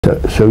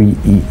So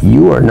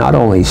you are not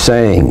only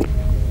saying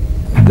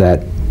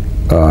that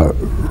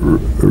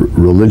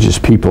religious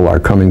people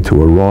are coming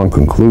to a wrong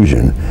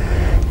conclusion,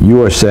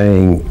 you are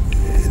saying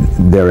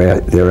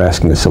they're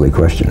asking a silly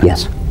question.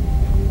 Yes.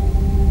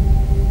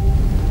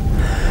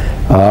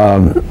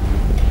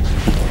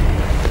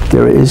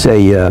 There is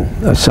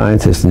a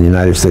scientist in the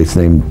United States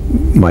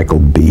named Michael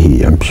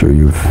Behe. I'm sure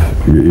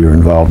you're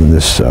involved in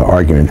this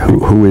argument.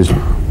 Who is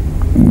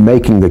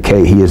making the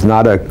case? He is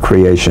not a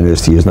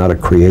creationist. He is not a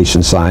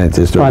creation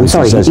scientist. Well, I'm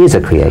sorry. He is a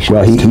creationist.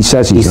 Well, he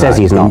says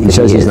he's not. He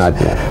says he's not.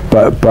 Yeah.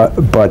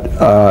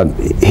 But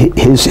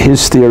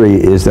his theory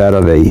is that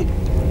of a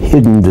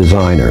hidden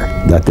designer.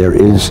 That there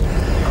is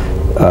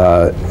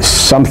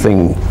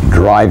something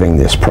driving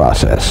this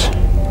process.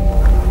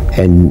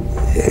 And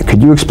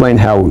could you explain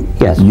how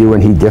you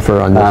and he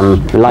differ on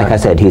this? Like I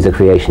said, he's a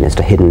creationist,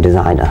 a hidden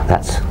designer.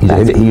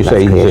 You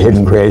say he's a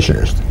hidden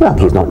creationist. Well,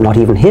 he's not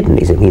even hidden.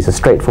 He's a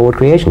straightforward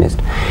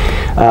creationist.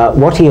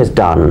 What he has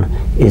done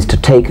is to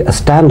take a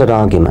standard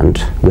argument,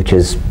 which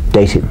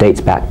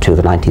dates back to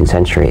the 19th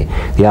century,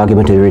 the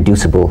argument of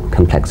irreducible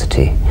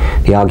complexity,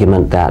 the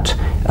argument that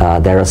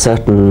there are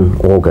certain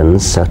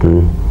organs,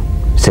 certain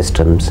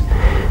systems,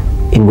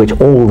 in which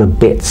all the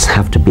bits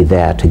have to be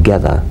there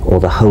together, or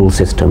the whole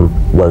system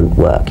won't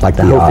work. Like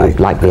the eye.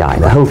 Like the eye.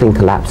 The whole thing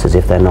collapses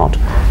if they're not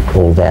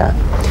all there.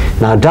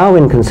 Now,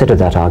 Darwin considered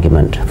that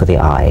argument for the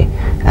eye,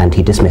 and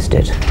he dismissed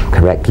it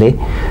correctly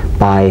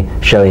by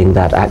showing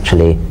that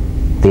actually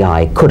the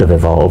eye could have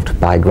evolved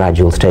by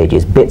gradual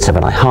stages. Bits of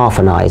an eye. Half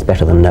an eye is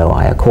better than no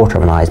eye. A quarter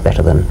of an eye is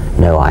better than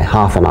no eye.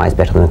 Half an eye is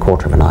better than a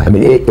quarter of an eye. I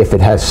mean, if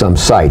it has some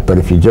sight, but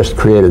if you just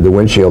created the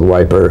windshield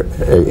wiper,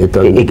 it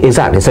doesn't...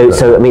 Exactly.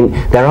 So, I mean,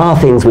 there are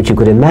things which you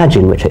could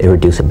imagine which are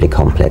irreducibly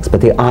complex,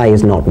 but the eye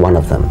is not one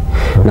of them.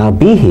 Now,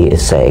 Behe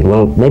is saying,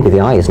 well, maybe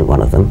the eye isn't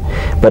one of them,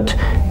 but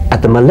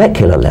at the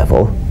molecular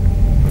level,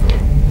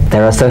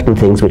 there are certain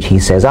things which he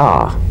says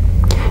are.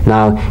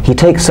 Now, he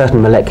takes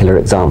certain molecular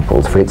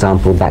examples. For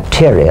example,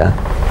 bacteria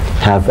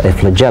have a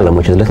flagellum,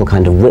 which is a little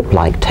kind of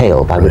whip-like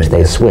tail by which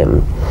they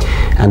swim.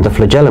 And the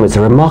flagellum is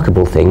a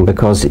remarkable thing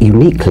because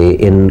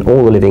uniquely in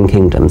all the living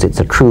kingdoms,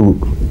 it's a true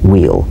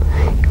wheel.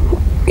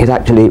 It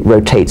actually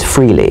rotates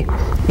freely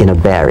in a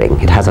bearing.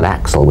 It has an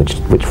axle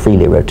which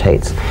freely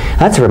rotates.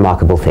 That's a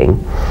remarkable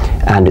thing,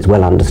 and it's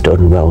well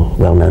understood and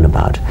well known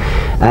about.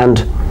 And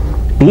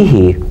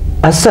Behe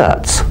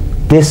asserts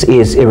this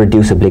is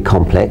irreducibly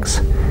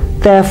complex,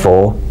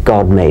 therefore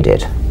God made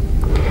it.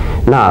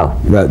 Now,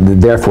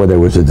 therefore there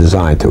was a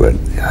design to it.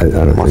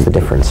 What's the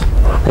difference?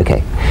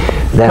 Okay.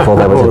 Therefore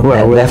there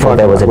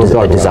was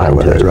a design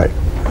to it. Right.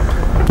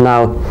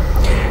 Now,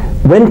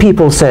 when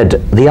people said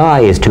the eye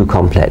is too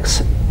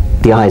complex,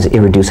 the eye is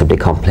irreducibly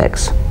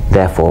complex,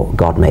 therefore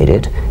God made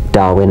it,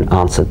 Darwin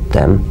answered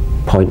them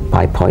point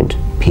by point,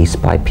 piece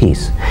by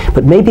piece.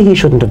 But maybe he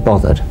shouldn't have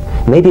bothered.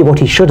 Maybe what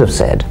he should have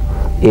said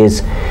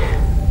is,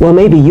 well,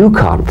 maybe you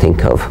can't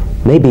think of,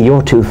 maybe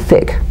you're too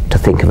thick to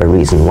think of a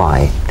reason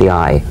why the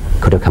eye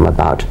could have come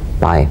about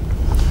by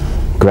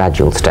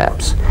gradual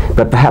steps.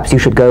 But perhaps you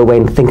should go away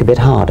and think a bit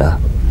harder.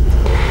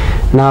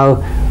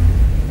 Now,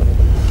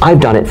 I've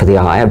done it for the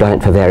eye, I've done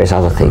it for various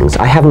other things.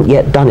 I haven't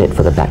yet done it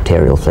for the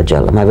bacterial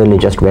flagellum. I've only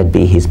just read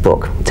Behe's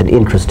book. It's an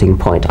interesting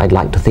point. I'd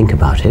like to think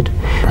about it.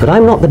 But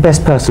I'm not the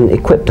best person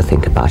equipped to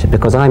think about it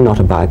because I'm not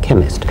a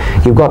biochemist.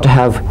 You've got to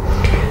have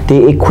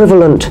the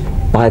equivalent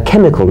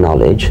biochemical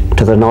knowledge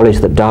to the knowledge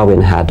that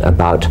Darwin had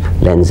about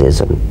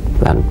lenses and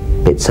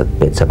bits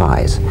of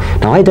eyes.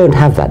 Now, I don't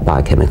have that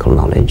biochemical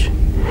knowledge.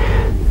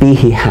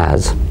 Behe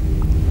has.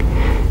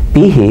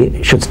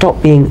 Behe should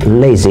stop being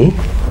lazy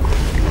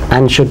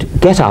and should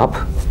get up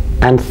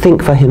and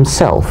think for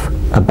himself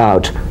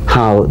about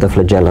how the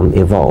flagellum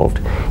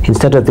evolved,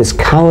 instead of this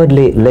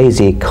cowardly,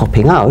 lazy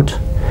copping out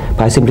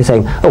by simply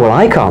saying, oh, well,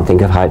 I can't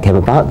think of how it came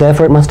about,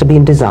 therefore it must have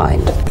been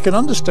designed. I can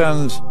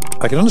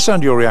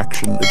understand your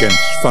reaction against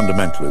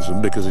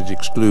fundamentalism because it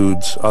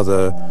excludes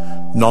other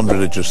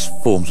non-religious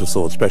forms of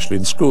thought, especially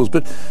in schools.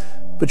 But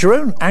your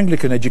own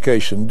Anglican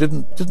education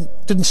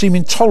didn't seem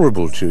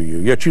intolerable to you.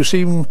 Yet you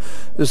seem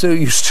as though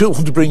you still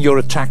want to bring your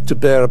attack to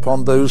bear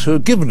upon those who are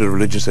given a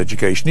religious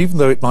education, even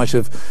though it might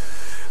have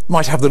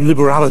the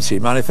liberality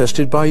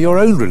manifested by your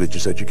own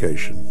religious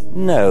education.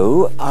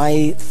 No,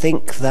 I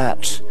think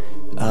that.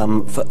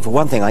 For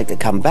one thing, I could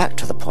come back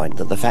to the point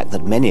that the fact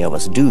that many of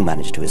us do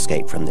manage to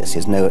escape from this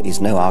is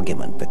no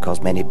argument,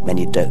 because many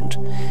don't,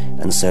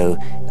 and so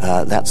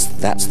that's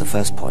the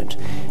first point.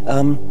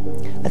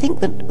 I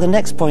think that the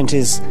next point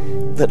is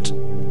that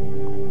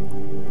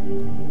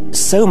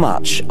so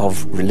much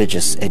of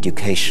religious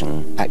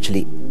education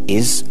actually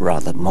is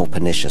rather more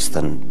pernicious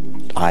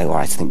than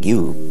I think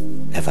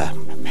you ever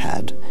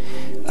had.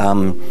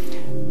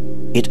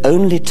 It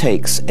only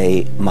takes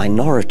a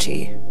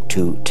minority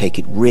to take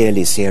it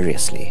really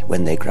seriously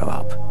when they grow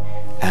up,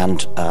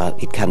 and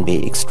it can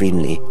be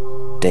extremely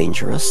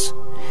dangerous.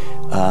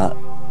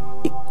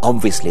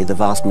 Obviously, the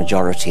vast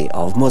majority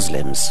of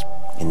Muslims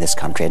in this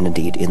country, and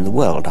indeed in the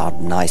world, are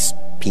nice,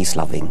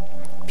 peace-loving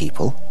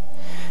people,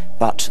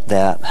 but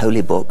their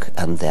holy book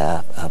and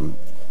their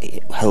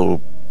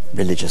whole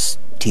religious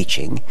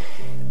teaching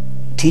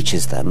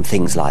teaches them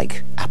things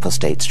like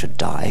apostates should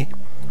die,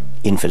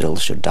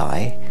 infidels should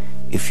die.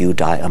 If you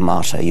die a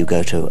martyr, you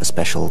go to a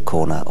special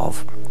corner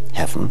of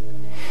heaven.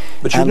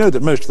 But you know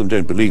that most of them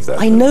don't believe that.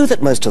 I know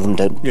that most of them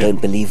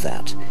don't believe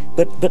that.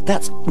 But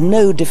that's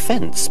no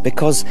defense,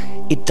 because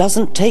it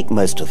doesn't take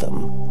most of them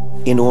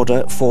in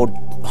order for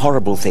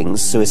horrible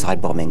things,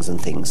 suicide bombings and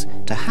things,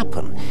 to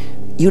happen.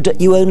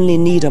 You only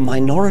need a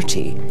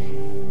minority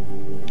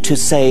to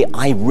say,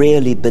 I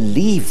really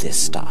believe this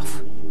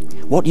stuff.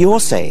 What you're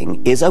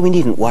saying is, oh, we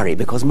needn't worry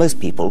because most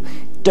people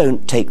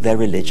don't take their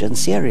religion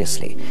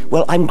seriously.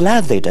 Well, I'm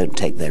glad they don't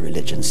take their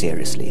religion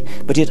seriously,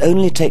 but it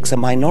only takes a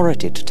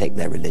minority to take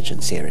their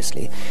religion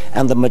seriously.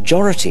 And the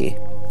majority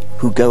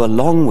who go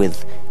along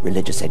with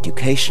religious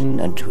education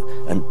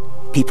and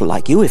people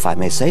like you, if I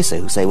may say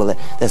so, who say, well,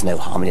 there's no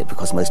harm in it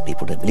because most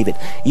people don't believe it,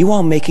 you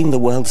are making the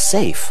world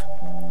safe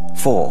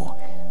for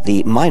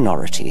the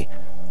minority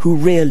who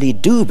really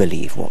do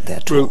believe what they're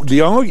taught.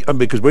 Well,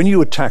 because when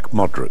you attack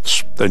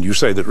moderates, then you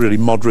say that really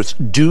moderates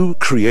do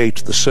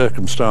create the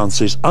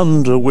circumstances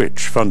under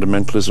which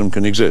fundamentalism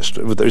can exist.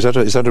 Is that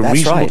a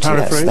reasonable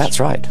paraphrase? Yes, that's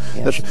right.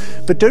 Yes.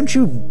 But don't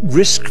you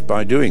risk,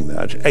 by doing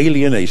that,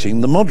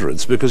 alienating the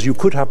moderates? Because you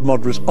could have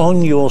moderates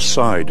on your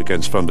side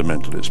against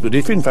fundamentalists. But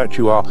if, in fact,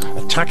 you are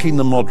attacking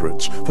the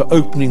moderates for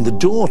opening the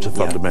door to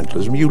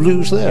fundamentalism, you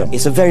lose them.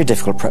 It's a very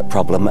difficult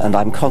problem, and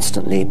I'm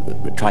constantly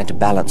trying to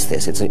balance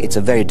this. It's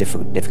a very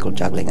difficult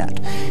juggling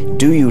act.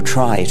 Do you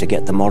try to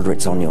get the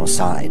moderates on your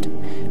side,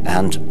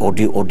 or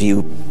do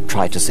you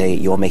try to say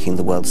you're making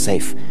the world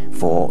safe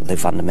for the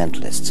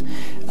fundamentalists?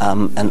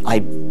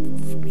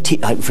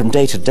 And from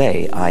day to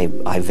day,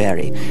 I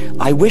vary.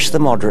 I wish the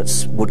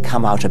moderates would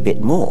come out a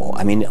bit more.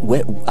 I mean,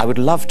 I would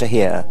love to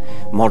hear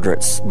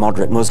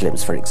moderate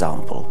Muslims, for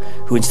example,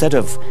 who instead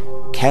of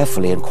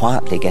carefully and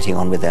quietly getting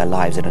on with their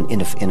lives in an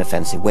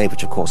inoffensive way,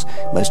 which of course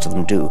most of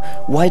them do,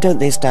 why don't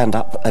they stand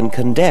up and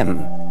condemn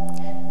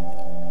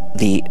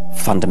the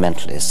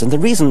fundamentalists? And the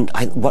reason,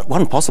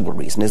 one possible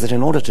reason, is that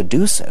in order to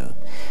do so,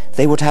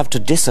 they would have to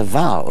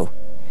disavow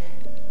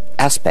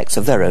aspects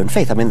of their own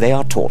faith. I mean, they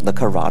are taught the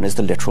Quran is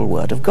the literal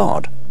word of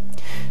God.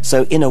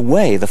 So in a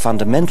way, the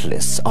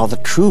fundamentalists are the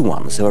true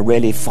ones who are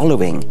really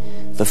following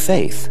the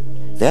faith.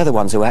 They're the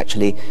ones who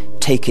actually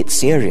take it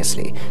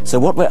seriously. So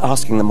what we're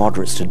asking the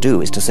moderates to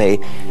do is to say,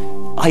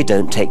 I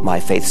don't take my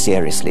faith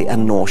seriously,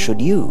 and nor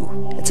should you.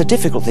 It's a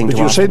difficult thing to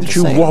ask them to say. But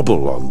you say that you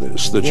wobble on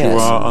this, that you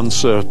are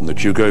uncertain,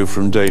 that you go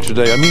from day to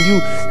day. I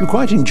mean, you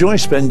quite enjoy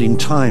spending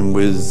time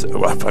with,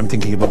 well, I'm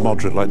thinking of a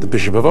moderate like the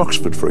Bishop of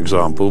Oxford, for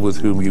example, with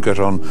whom you get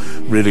on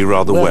really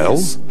rather well.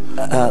 Yes.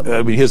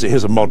 I mean,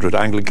 here's a moderate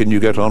Anglican you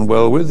get on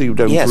well with. You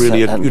don't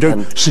you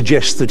don't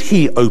suggest that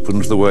he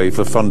opened the way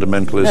for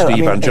fundamentalist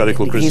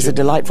evangelical Christians. He's a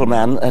delightful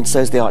man, and so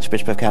is the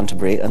Archbishop of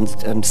Canterbury,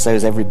 and so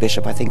is every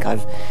bishop I think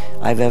I've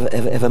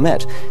ever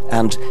met.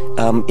 And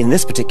in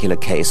this particular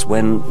case,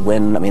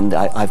 when I mean,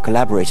 I've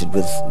collaborated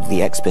with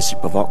the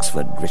ex-Bishop of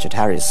Oxford, Richard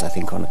Harris, I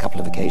think on a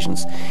couple of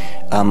occasions,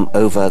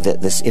 over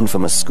this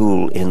infamous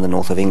school in the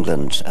north of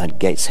England at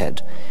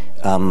Gateshead,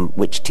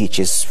 which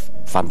teaches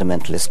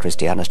fundamentalist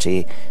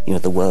Christianity. You know,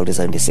 the world is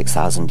only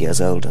 6,000 years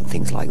old and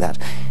things like that.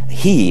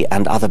 He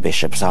and other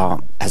bishops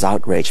are as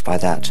outraged by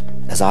that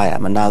as I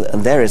am. And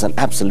there is an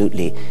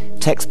absolutely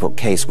textbook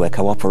case where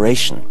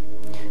cooperation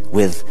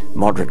with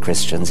moderate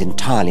Christians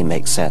entirely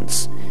makes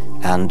sense,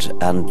 and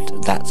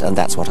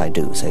that's what I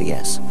do. So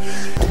yes.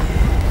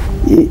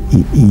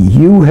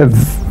 You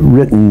have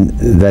written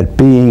that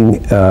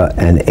being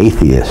an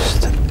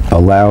atheist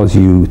allows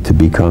you to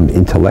become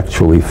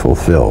intellectually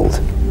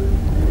fulfilled.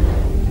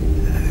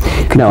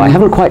 No, I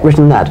haven't quite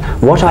written that.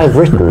 What I've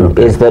written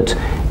is that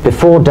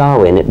before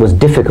Darwin it was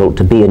difficult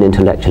to be an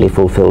intellectually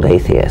fulfilled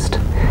atheist,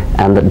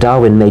 and that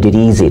Darwin made it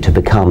easy to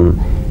become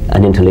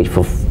an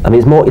intellectual. I mean,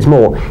 it's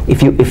more.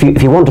 If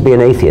you want to be an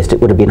atheist, it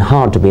would have been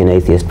hard to be an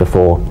atheist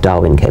before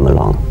Darwin came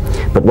along.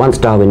 But once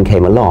Darwin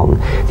came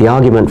along, the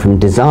argument from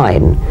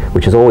design,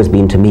 which has always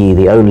been to me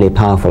the only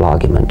powerful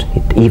argument,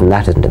 even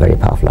that isn't a very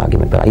powerful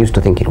argument, but I used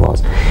to think it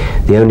was,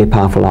 the only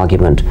powerful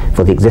argument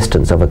for the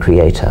existence of a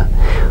creator.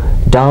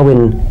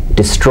 Darwin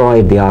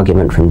destroyed the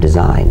argument from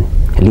design,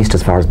 at least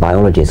as far as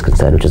biology is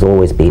concerned, which has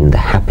always been the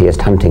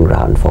happiest hunting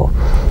ground for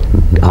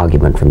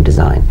argument from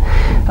design.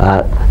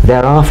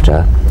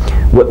 Thereafter,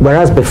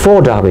 whereas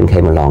before Darwin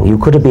came along, you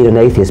could have been an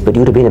atheist, but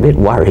you'd have been a bit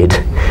worried.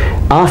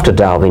 After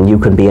Darwin, you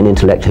can be an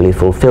intellectually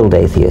fulfilled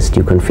atheist.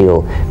 You can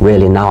feel,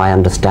 really, now I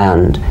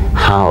understand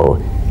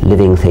how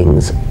living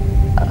things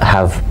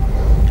have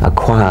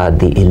acquired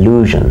the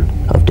illusion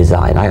of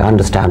design. I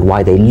understand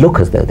why they look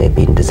as though they've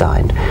been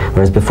designed.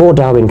 Whereas before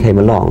Darwin came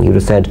along, you'd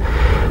have said,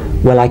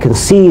 well, I can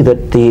see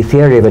that the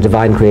theory of a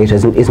divine creator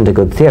isn't a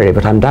good theory,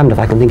 but I'm damned if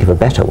I can think of a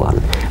better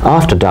one.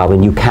 After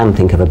Darwin, you can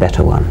think of a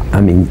better one.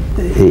 I mean,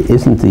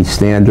 isn't the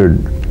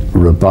standard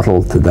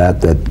rebuttal to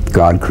that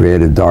God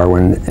created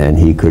Darwin and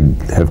he could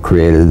have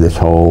created this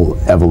whole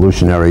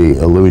evolutionary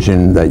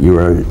illusion that you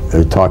were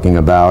talking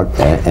about,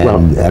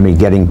 and I mean,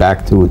 getting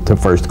back to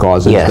first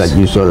causes, yes. that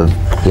you sort of...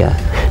 Yeah.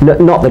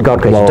 Not that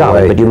God created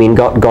Darwin, but you mean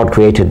God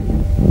created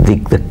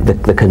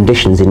the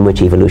conditions in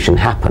which evolution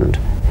happened.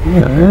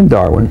 Yeah, and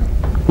Darwin.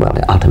 Well,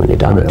 ultimately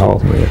Darwin.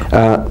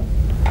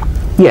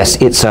 Yes,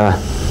 it's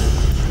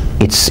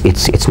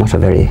not a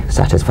very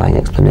satisfying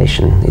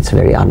explanation. It's a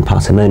very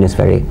unparsimonious,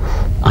 very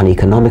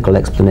uneconomical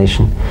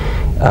explanation.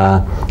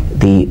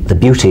 The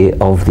beauty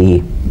of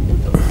the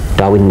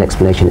Darwinian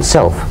explanation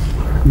itself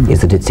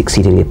is that it's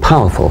exceedingly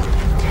powerful.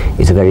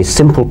 It's a very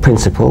simple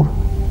principle,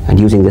 and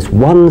using this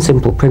one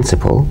simple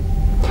principle,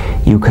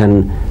 you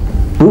can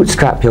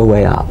bootstrap your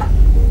way up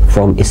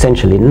from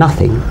essentially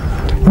nothing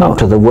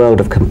to the world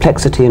of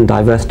complexity and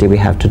diversity we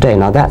have today.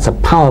 Now that's a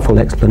powerful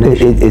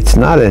explanation. It's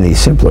not any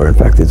simpler. In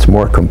fact, it's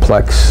more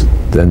complex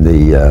than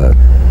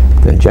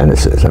than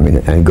Genesis. I mean,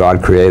 and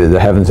God created the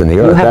heavens and the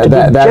earth. You have to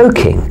be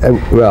joking.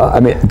 Well, I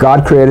mean,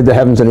 God created the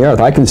heavens and the earth.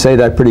 I can say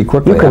that pretty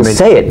quickly. You can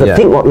say it, but yeah.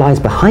 think what lies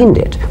behind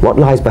it. What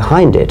lies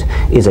behind it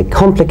is a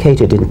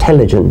complicated,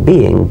 intelligent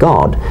being,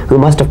 God, who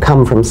must have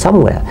come from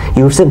somewhere.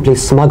 You've simply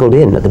smuggled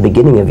in at the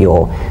beginning of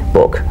your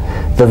book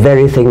the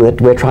very thing that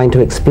we're trying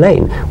to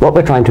explain. What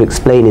we're trying to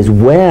explain is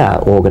where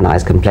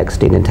organized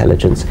complexity and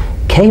intelligence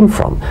came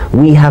from.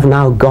 We have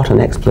now got an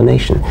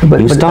explanation.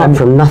 You start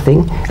from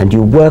nothing and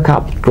you work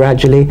up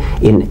gradually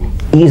in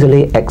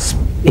easily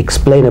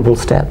explainable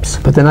steps.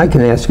 But then I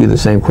can ask you the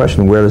same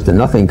question: where does the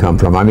nothing come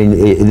from? I mean,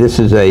 this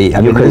is a.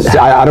 I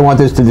don't want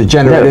this to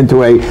degenerate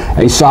into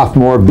a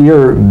sophomore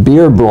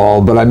beer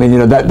brawl. But I mean,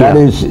 you know,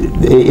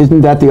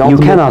 isn't that the ultimate? You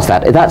can ask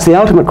that. That's the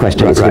ultimate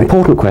question. It's an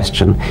important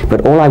question.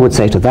 But all I would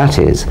say to that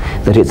is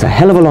that it's a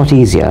hell of a lot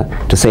easier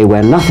to say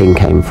where nothing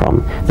came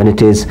from than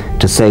it is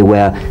to say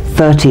where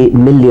 30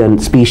 million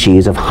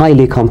species of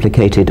highly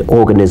complicated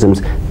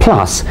organisms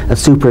plus a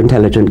super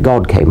intelligent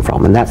God came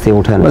from, and that's the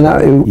alternative.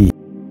 Well, now,